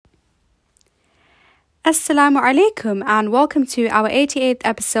Assalamu alaikum and welcome to our 88th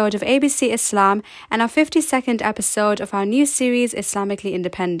episode of ABC Islam and our 52nd episode of our new series Islamically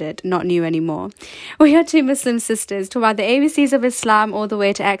Independent, not new anymore. We are two Muslim sisters talking about the ABCs of Islam all the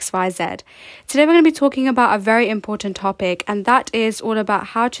way to XYZ. Today we're going to be talking about a very important topic, and that is all about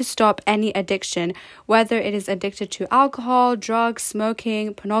how to stop any addiction, whether it is addicted to alcohol, drugs,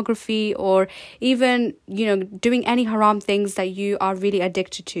 smoking, pornography, or even, doing any haram things that you are really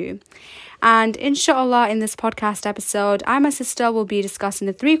addicted to. And inshallah, in this podcast episode, I and my sister will be discussing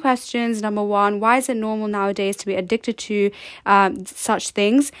the 3 questions. Number 1, why is it normal nowadays to be addicted to such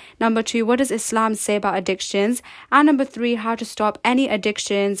things? Number 2, what does Islam say about addictions? And number 3, how to stop any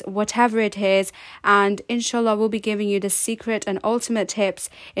addictions, whatever it is. And inshallah, we'll be giving you the secret and ultimate tips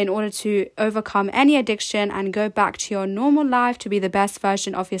in order to overcome any addiction and go back to your normal life to be the best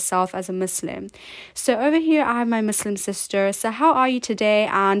version of yourself as a Muslim. So over here, I have my Muslim sister. So how are you today?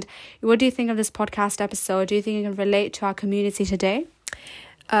 And what do you think of this podcast episode? Do you think you can relate to our community today?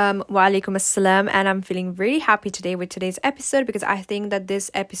 Wa alaikum assalam, and I'm feeling really happy today with today's episode because I think that this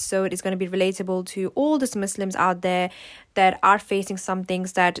episode is going to be relatable to all those Muslims out there that are facing some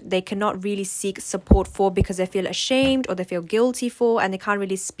things that they cannot really seek support for because they feel ashamed or they feel guilty for, and they can't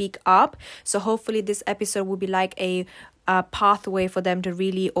really speak up. So hopefully this episode will be like a pathway for them to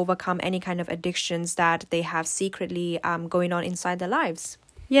really overcome any kind of addictions that they have secretly going on inside their lives.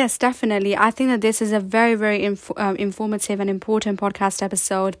 Yes, definitely. I think that this is a very, very informative and important podcast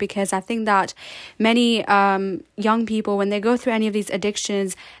episode because I think that many young people, when they go through any of these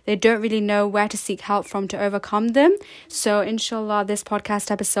addictions, they don't really know where to seek help from to overcome them. So inshallah, this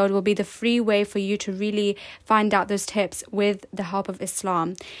podcast episode will be the free way for you to really find out those tips with the help of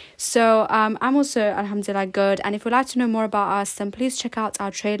Islam. So I'm also, alhamdulillah, good. And if you'd like to know more about us, then please check out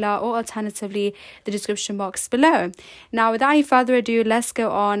our trailer or alternatively the description box below. Now, without any further ado, let's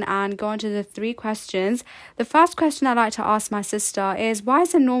go on to the 3 questions. The first question I'd like to ask my sister is, why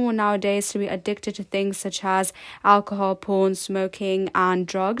is it normal nowadays to be addicted to things such as alcohol, porn, smoking and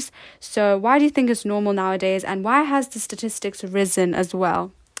drugs? So why do you think it's normal nowadays, and why has the statistics risen as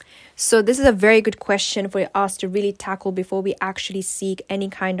well? So this is a very good question for us to really tackle before we actually seek any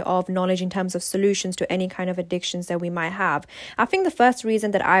kind of knowledge in terms of solutions to any kind of addictions that we might have. I think the first reason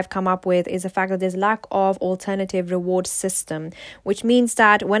that I've come up with is the fact that there's lack of alternative reward system, which means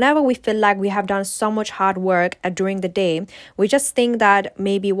that whenever we feel like we have done so much hard work during the day, we just think that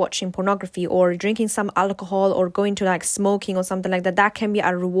maybe watching pornography or drinking some alcohol or going to like smoking or something like that, that can be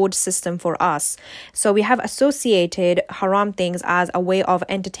a reward system for us. So we have associated haram things as a way of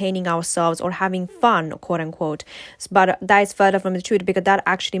entertaining ourselves or having fun, quote unquote, but that is further from the truth because that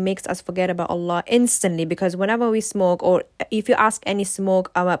actually makes us forget about Allah instantly. Because whenever we smoke, or if you ask any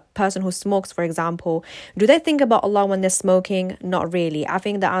person who smokes, for example, do they think about Allah when they're smoking? Not really. I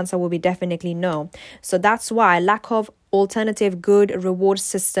think the answer will be definitely no. So that's why lack of alternative good reward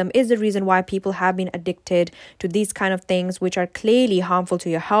system is the reason why people have been addicted to these kind of things, which are clearly harmful to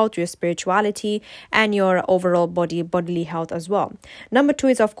your health, your spirituality and your overall bodily health as well. Number 2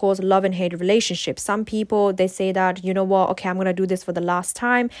 is, of course, love and hate relationships. Some people, they say that, okay, I'm gonna do this for the last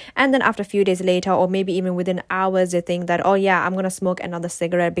time, and then after a few days later, or maybe even within hours, they think that, oh yeah, I'm gonna smoke another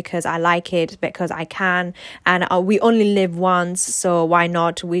cigarette because I like it, because I can, and we only live once, so why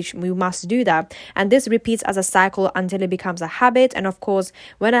not? We must do that. And this repeats as a cycle until it becomes a habit. And of course,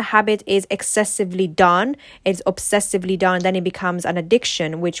 when a habit is excessively done, it's obsessively done, then it becomes an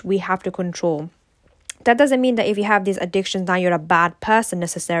addiction, which we have to control. That doesn't mean that if you have these addictions now you're a bad person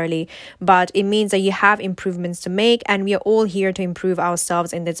necessarily, but it means that you have improvements to make, and we are all here to improve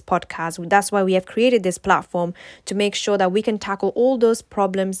ourselves in this podcast. That's why we have created this platform, to make sure that we can tackle all those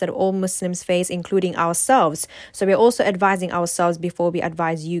problems that all Muslims face, including ourselves. So we're also advising ourselves before we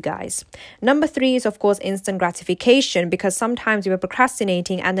advise you guys. Number 3 is, of course, instant gratification, because sometimes we are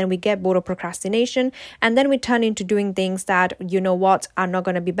procrastinating and then we get bored of procrastination and then we turn into doing things that, are not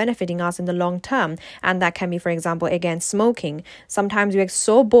going to be benefiting us in the long term. And that can be, for example, again, smoking. Sometimes we are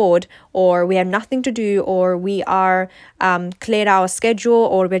so bored, or we have nothing to do, or we are cleared our schedule,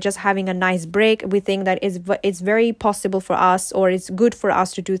 or we're just having a nice break. We think that it's very possible for us, or it's good for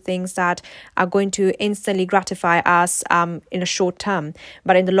us to do things that are going to instantly gratify us in a short term.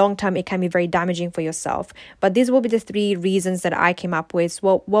 But in the long term, it can be very damaging for yourself. But these will be the 3 reasons that I came up with.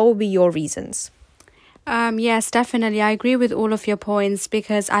 What will be your reasons? Yes, definitely. I agree with all of your points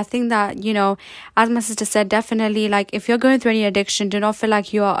because I think that, as my sister said, definitely, like, if you're going through any addiction, do not feel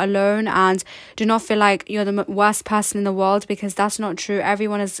like you are alone and do not feel like you're the worst person in the world, because that's not true.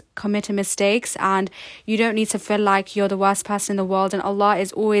 Everyone has committed mistakes and you don't need to feel like you're the worst person in the world, and Allah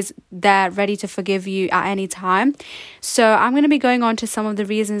is always there ready to forgive you at any time. So I'm going to be going on to some of the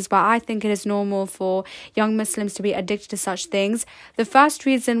reasons why I think it is normal for young Muslims to be addicted to such things. The first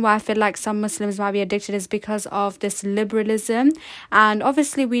reason why I feel like some Muslims might be addicted is because of this liberalism. And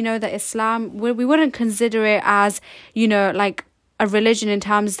obviously we know that Islam, we wouldn't consider it as, like a religion in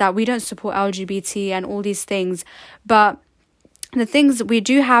terms that we don't support LGBT and all these things. But the things, we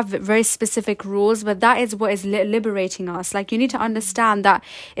do have very specific rules, but that is what is liberating us. Like, you need to understand that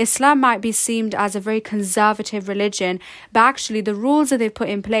Islam might be seen as a very conservative religion, but actually the rules that they put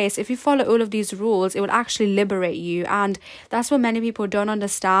in place, if you follow all of these rules, it will actually liberate you. And that's what many people don't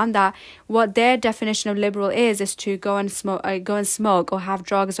understand, that what their definition of liberal is to go and smoke or have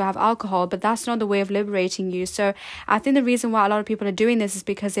drugs or have alcohol, but that's not the way of liberating you. So I think the reason why a lot of people are doing this is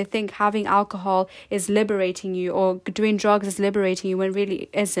because they think having alcohol is liberating you or doing drugs is liberating you, when really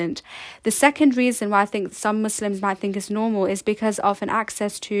isn't. The second reason why I think some Muslims might think it's normal is because of an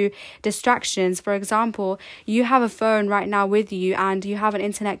access to distractions. For example, you have a phone right now with you and you have an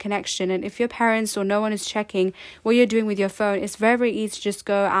internet connection, and if your parents or no one is checking what you're doing with your phone, it's very, very easy to just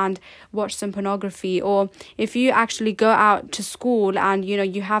go and watch some pornography. Or if you actually go out to school and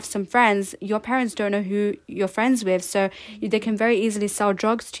you have some friends, your parents don't know who you're friends with, so they can very easily sell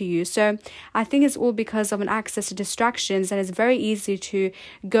drugs to you. So I think it's all because of an access to distractions, and it's very easy to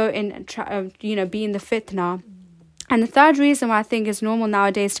go in and be in the fitna. And the third reason why I think it's normal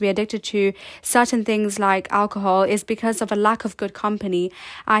nowadays to be addicted to certain things like alcohol is because of a lack of good company.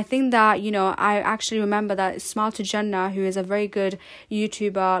 I think that, I actually remember that Smile to Jannah, who is a very good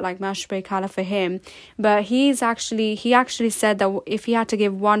YouTuber, like Mashbay Kala for him, but he actually said that if he had to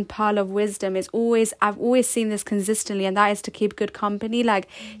give one pearl of wisdom, I've always seen this consistently, and that is to keep good company. Like,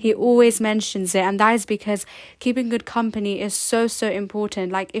 he always mentions it, and that is because keeping good company is so, so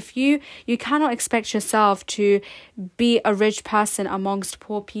important. Like, if you cannot expect yourself to be a rich person amongst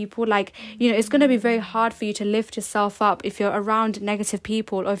poor people. Like, it's going to be very hard for you to lift yourself up if you're around negative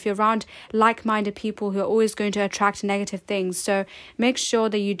people, or if you're around like-minded people who are always going to attract negative things. So make sure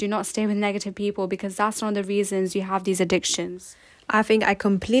that you do not stay with negative people, because that's one of the reasons you have these addictions. I think I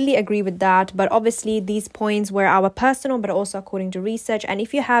completely agree with that, but obviously these points were our personal, but also according to research. And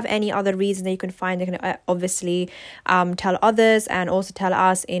if you have any other reason that you can find, you can obviously tell others, and also tell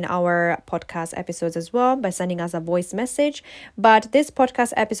us in our podcast episodes as well by sending us a voice message. But this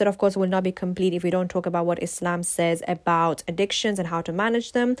podcast episode, of course, will not be complete if we don't talk about what Islam says about addictions and how to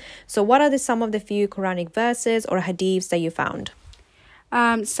manage them. So what are some of the few Quranic verses or hadiths that you found?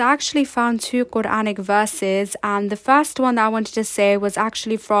 So I actually found 2 Quranic verses, and the first one that I wanted to say was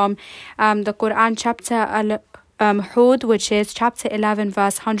actually from the Quran chapter Hud, which is chapter 11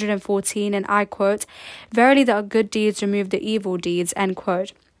 verse 114, and I quote, "Verily the good deeds remove the evil deeds," end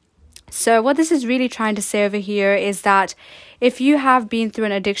quote. So what this is really trying to say over here is that if you have been through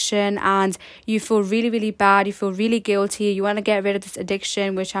an addiction and you feel really, really bad, you feel really guilty, you want to get rid of this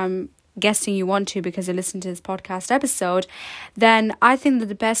addiction, which I'm guessing you want to because you listened to this podcast episode, then I think that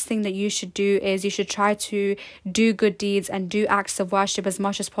the best thing that you should do is you should try to do good deeds and do acts of worship as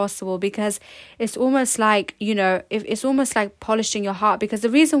much as possible, because it's almost like, it's almost like polishing your heart. Because the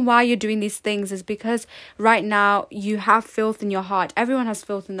reason why you're doing these things is because right now you have filth in your heart. Everyone has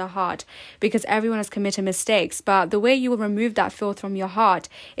filth in their heart because everyone has committed mistakes. But the way you will remove that filth from your heart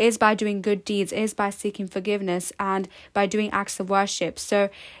is by doing good deeds, is by seeking forgiveness, and by doing acts of worship. So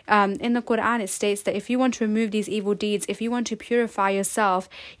in the Quran, it states that if you want to remove these evil deeds, if you want to purify yourself,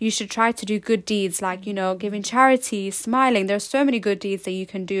 you should try to do good deeds like, giving charity, smiling. There's so many good deeds that you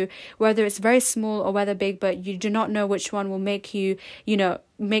can do, whether it's very small or whether big, but you do not know which one will make you,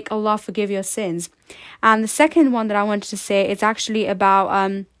 make Allah forgive your sins. And the second one that I wanted to say is actually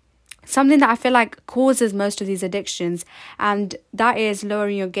about something that I feel like causes most of these addictions, and that is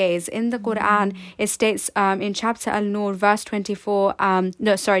lowering your gaze. In the Quran, it states in chapter Al-Nur, chapter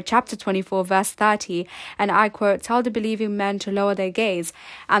 24, verse 30, and I quote, "Tell the believing men to lower their gaze."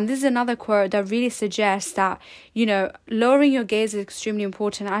 And this is another quote that really suggests that, lowering your gaze is extremely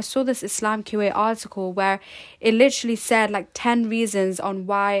important. I saw this Islam QA article where it literally said like 10 reasons on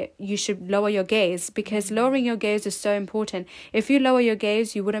why you should lower your gaze, because lowering your gaze is so important. If you lower your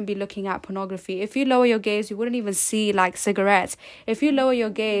gaze, you wouldn't be looking looking at pornography. If you lower your gaze, you wouldn't even see like cigarettes. If you lower your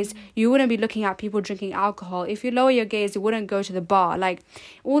gaze, you wouldn't be looking at people drinking alcohol. If you lower your gaze, you wouldn't go to the bar. Like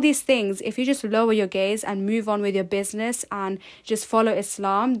all these things, if you just lower your gaze and move on with your business and just follow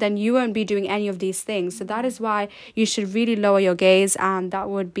Islam, then you won't be doing any of these things. So that is why you should really lower your gaze, and that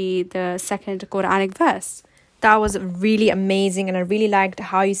would be the second Quranic verse. That was really amazing, and I really liked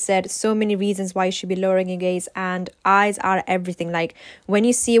how you said so many reasons why you should be lowering your gaze, and eyes are everything. Like when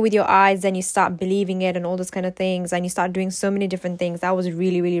you see it with your eyes, then you start believing it and all those kind of things, and you start doing so many different things. That was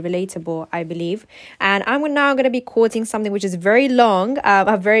really, really relatable, I believe. And I'm now going to be quoting something which is very long, a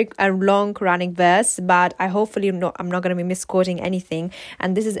long Quranic verse, but I'm not going to be misquoting anything.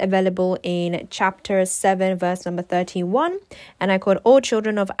 And this is available in chapter 7, verse number 31. And I quote, "O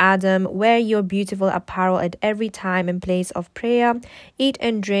children of Adam, wear your beautiful apparel at every time and place of prayer. Eat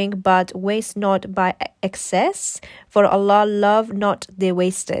and drink, but waste not by excess, for Allah love not the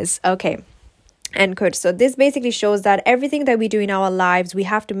wasters." Okay. End quote. So this basically shows that everything that we do in our lives, we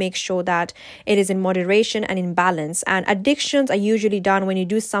have to make sure that it is in moderation and in balance. And addictions are usually done when you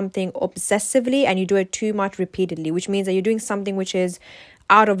do something obsessively and you do it too much repeatedly, which means that you're doing something which is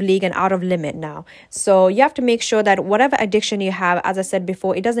out of league and out of limit now. So you have to make sure that whatever addiction you have, as I said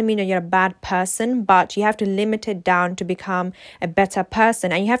before, it doesn't mean that you're a bad person, but you have to limit it down to become a better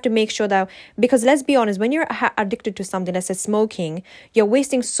person. And you have to make sure that, because let's be honest, when you're addicted to something, let's say smoking, you're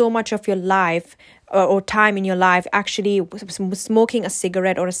wasting so much of your life or time in your life actually smoking a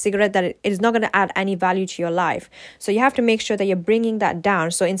cigarette, or a cigarette that it is not going to add any value to your life. So you have to make sure that you're bringing that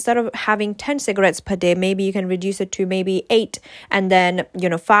down. So instead of having 10 cigarettes per day, maybe you can reduce it to maybe 8, and then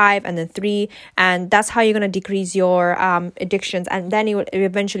 5, and then 3, and that's how you're going to decrease your addictions, and then it will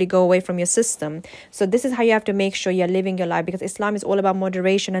eventually go away from your system. So this is how you have to make sure you're living your life, because Islam is all about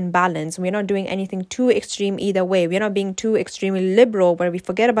moderation and balance. We're not doing anything too extreme either way. We're not being too extremely liberal where we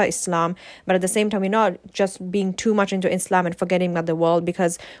forget about Islam, but at the same time we're not just being too much into Islam and forgetting about the world,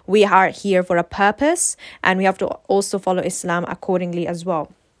 because we are here for a purpose and we have to also follow Islam accordingly as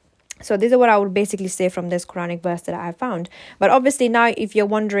well. So this is what I would basically say from this Quranic verse that I have found. But obviously now, if you're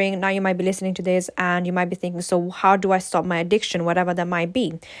wondering, now you might be listening to this and you might be thinking, so how do I stop my addiction, whatever that might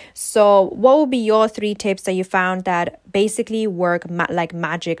be? So what would be your 3 tips that you found that basically work like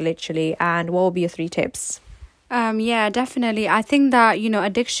magic, literally? And what would be your 3 tips? Yeah, definitely. I think that,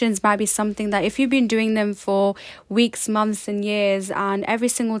 addictions might be something that if you've been doing them for weeks, months and years, and every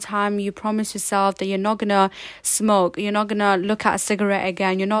single time you promise yourself that you're not going to smoke, you're not going to look at a cigarette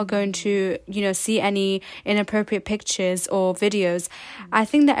again, you're not going to, see any inappropriate pictures or videos. I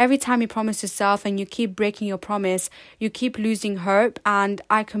think that every time you promise yourself and you keep breaking your promise, you keep losing hope. And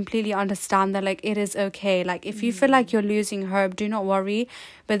I completely understand that, it is okay. If you feel like you're losing hope, do not worry.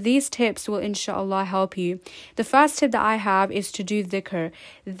 But these tips will inshallah help you. The first tip that I have is to do dhikr.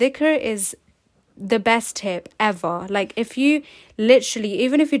 Dhikr is the best tip ever. If you literally,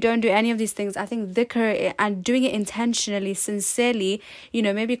 even if you don't do any of these things, I think dhikr and doing it intentionally, sincerely,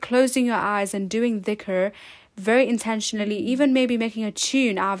 maybe closing your eyes and doing dhikr very intentionally, even maybe making a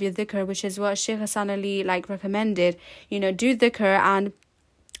tune out of your dhikr, which is what Sheikh Hassan Ali recommended. Do dhikr, and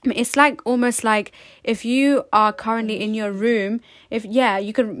it's almost like if you are currently in your room,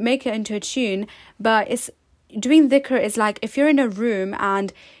 you can make it into a tune, but it's doing dhikr is like if you're in a room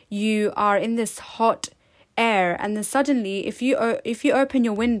and you are in this hot air, and then suddenly if you open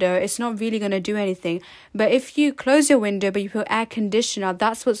your window, it's not really going to do anything. But if you close your window but you put air conditioner,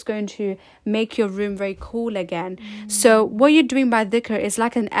 that's what's going to make your room very cool again. So what you're doing by dhikr is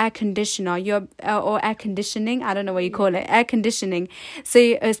like an air conditioner, or air conditioning, I don't know what you call it, air conditioning. So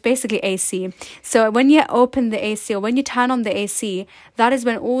it's basically AC. So when you open the AC, or when you turn on the AC, that is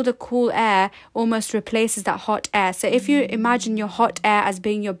when all the cool air almost replaces that hot air. So if you imagine your hot air as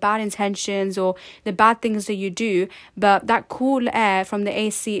being your bad intentions or the bad things that you do, but that cool air from the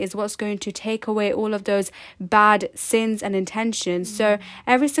AC is what's going to take away all of those bad sins and intentions. So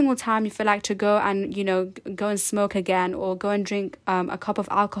every single time you feel like to go and go and smoke again, or go and drink a cup of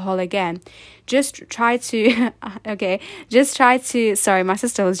alcohol again, just try to sorry, my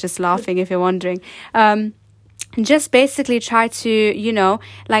sister was just laughing, if you're wondering. Just basically try to,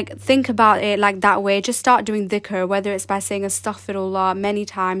 think about it like that way. Just start doing dhikr, whether it's by saying astaghfirullah many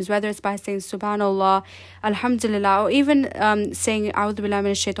times, whether it's by saying subhanallah, alhamdulillah, or even saying a'udhu billahi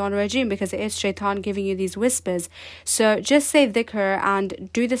minash shaitanir rajim, because it is shaitan giving you these whispers. So just say dhikr and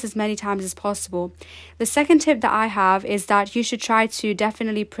do this as many times as possible. The second tip that I have is that you should try to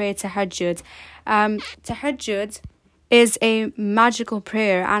definitely pray tahajjud. Tahajjud is a magical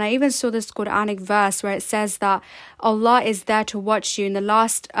prayer, and I even saw this Quranic verse where it says that Allah is there to watch you in the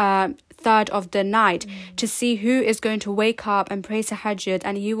last third of the night to see who is going to wake up and pray tahajjud,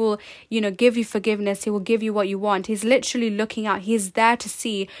 and he will, give you forgiveness. He will give you what you want. He's literally looking out. He's there to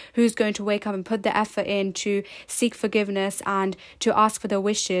see who's going to wake up and put the effort in to seek forgiveness and to ask for their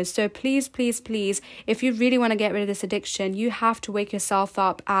wishes. So please, please, please, if you really want to get rid of this addiction, you have to wake yourself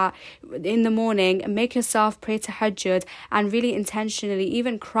up in the morning, make yourself pray tahajjud, and really intentionally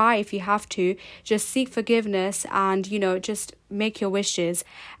even cry if you have to. Just seek forgiveness and, just make your wishes.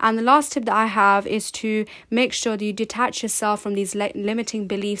 And the last tip that I have is to make sure that you detach yourself from these limiting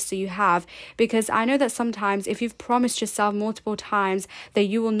beliefs that you have, because I know that sometimes if you've promised yourself multiple times that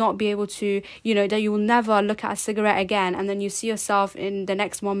you will not be able to, that you will never look at a cigarette again, and then you see yourself in the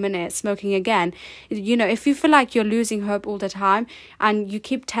next 1 minute smoking again, if you feel like you're losing hope all the time and you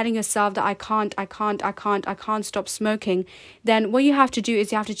keep telling yourself that I can't stop smoking, then what you have to do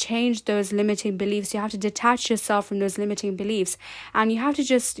is you have to change those limiting beliefs. You have to detach yourself from those limiting beliefs, and you have to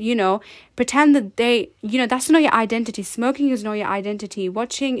just pretend that that's not your identity. Smoking is not your identity.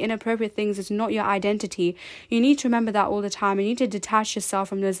 Watching inappropriate things is not your identity. You need to remember that all the time. You need to detach yourself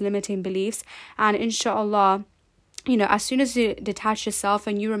from those limiting beliefs, and inshallah, as soon as you detach yourself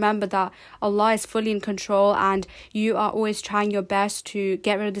and you remember that Allah is fully in control and you are always trying your best to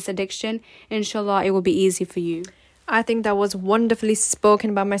get rid of this addiction, inshallah, it will be easy for you. I think that was wonderfully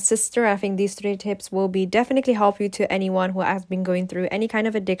spoken by my sister. I think these 3 tips will be definitely help you to anyone who has been going through any kind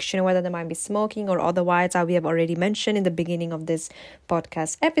of addiction, whether they might be smoking or otherwise, as we have already mentioned in the beginning of this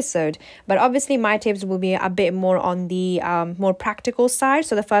podcast episode. But obviously my tips will be a bit more on the more practical side.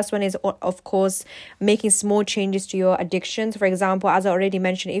 So the first one is, of course, making small changes to your addictions. For example, as I already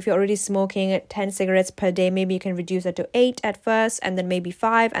mentioned, if you're already smoking 10 cigarettes per day, maybe you can reduce it to 8 at first, and then maybe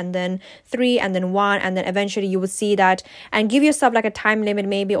 5, and then 3, and then 1, and then eventually you will see that, and give yourself like a time limit,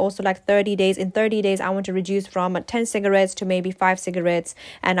 maybe also like 30 days. In 30 days, I want to reduce from 10 cigarettes to maybe 5 cigarettes,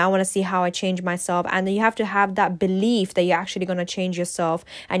 and I want to see how I change myself. And then you have to have that belief that you're actually going to change yourself,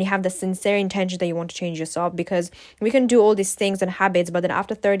 and you have the sincere intention that you want to change yourself, because we can do all these things and habits, but then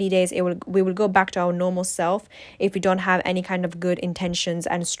after 30 days, we will go back to our normal self if we don't have any kind of good intentions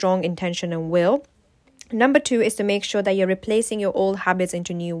and strong intention and will. Number 2 is to make sure that you're replacing your old habits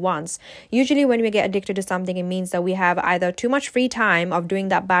into new ones. Usually when we get addicted to something, it means that we have either too much free time of doing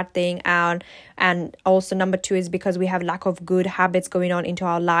that bad thing, and also number 2 is because we have lack of good habits going on into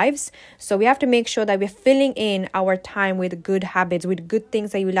our lives. So we have to make sure that we're filling in our time with good habits, with good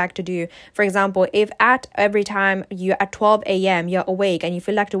things that you like to do. For example, if every time you're at 12 a.m. you're awake and you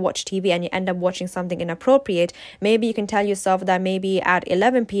feel like to watch TV and you end up watching something inappropriate, maybe you can tell yourself that maybe at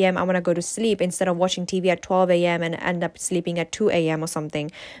 11 p.m. I'm going to go to sleep instead of watching TV at 12 a.m. and end up sleeping at 2 a.m. or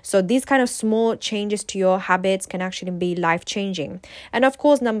something. So these kind of small changes to your habits can actually be life-changing. And of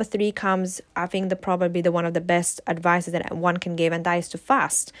course, number 3 comes, I think, probably the one of the best advices that one can give, and that is to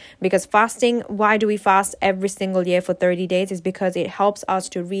fast. Because fasting, why do we fast every single year for 30 days? Is because it helps us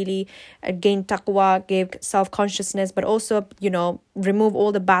to really gain taqwa, give self-consciousness, but also, remove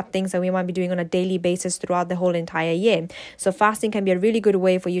all the bad things that we might be doing on a daily basis throughout the whole entire year. So fasting can be a really good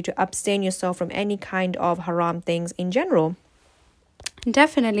way for you to abstain yourself from any kind of haram things in general.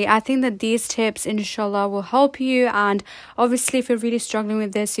 Definitely. I think that these tips, inshallah, will help you. And obviously, if you're really struggling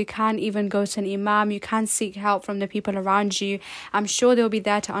with this, you can even go to an imam. You can seek help from the people around you. I'm sure they'll be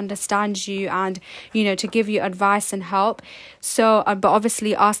there to understand you and, to give you advice and help. So, but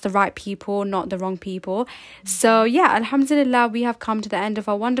obviously ask the right people, not the wrong people. So yeah, alhamdulillah, we have come to the end of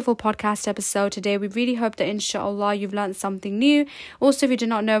our wonderful podcast episode today. We really hope that inshallah you've learned something new. Also, if you do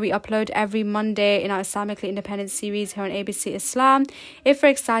not know, we upload every Monday in our Islamically Independent series here on ABC Islam. If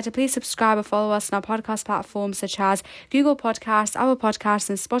you're excited, please subscribe or follow us on our podcast platforms such as Google Podcasts, Apple Podcasts,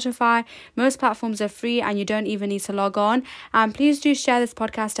 and Spotify. Most platforms are free and you don't even need to log on. And please do share this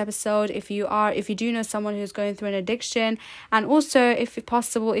podcast episode if you do know someone who's going through an addiction. And also, if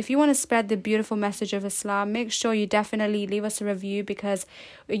possible, if you want to spread the beautiful message of Islam, make sure you definitely leave us a review, because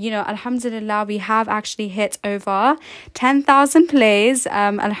alhamdulillah, we have actually hit over 10,000 plays.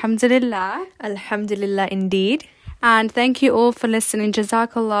 Alhamdulillah Indeed. And thank you all for listening.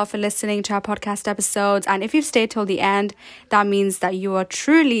 Jazakallah for listening to our podcast episodes. And if you've stayed till the end, that means that you are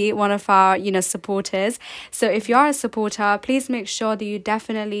truly one of our, supporters. So if you are a supporter, please make sure that you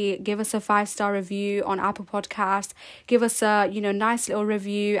definitely give us a 5-star review on Apple Podcasts. Give us a, nice little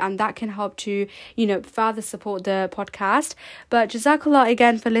review, and that can help to, further support the podcast. But Jazakallah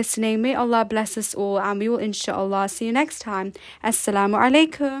again for listening. May Allah bless us all, and we will inshallah see you next time. Assalamu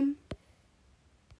alaikum.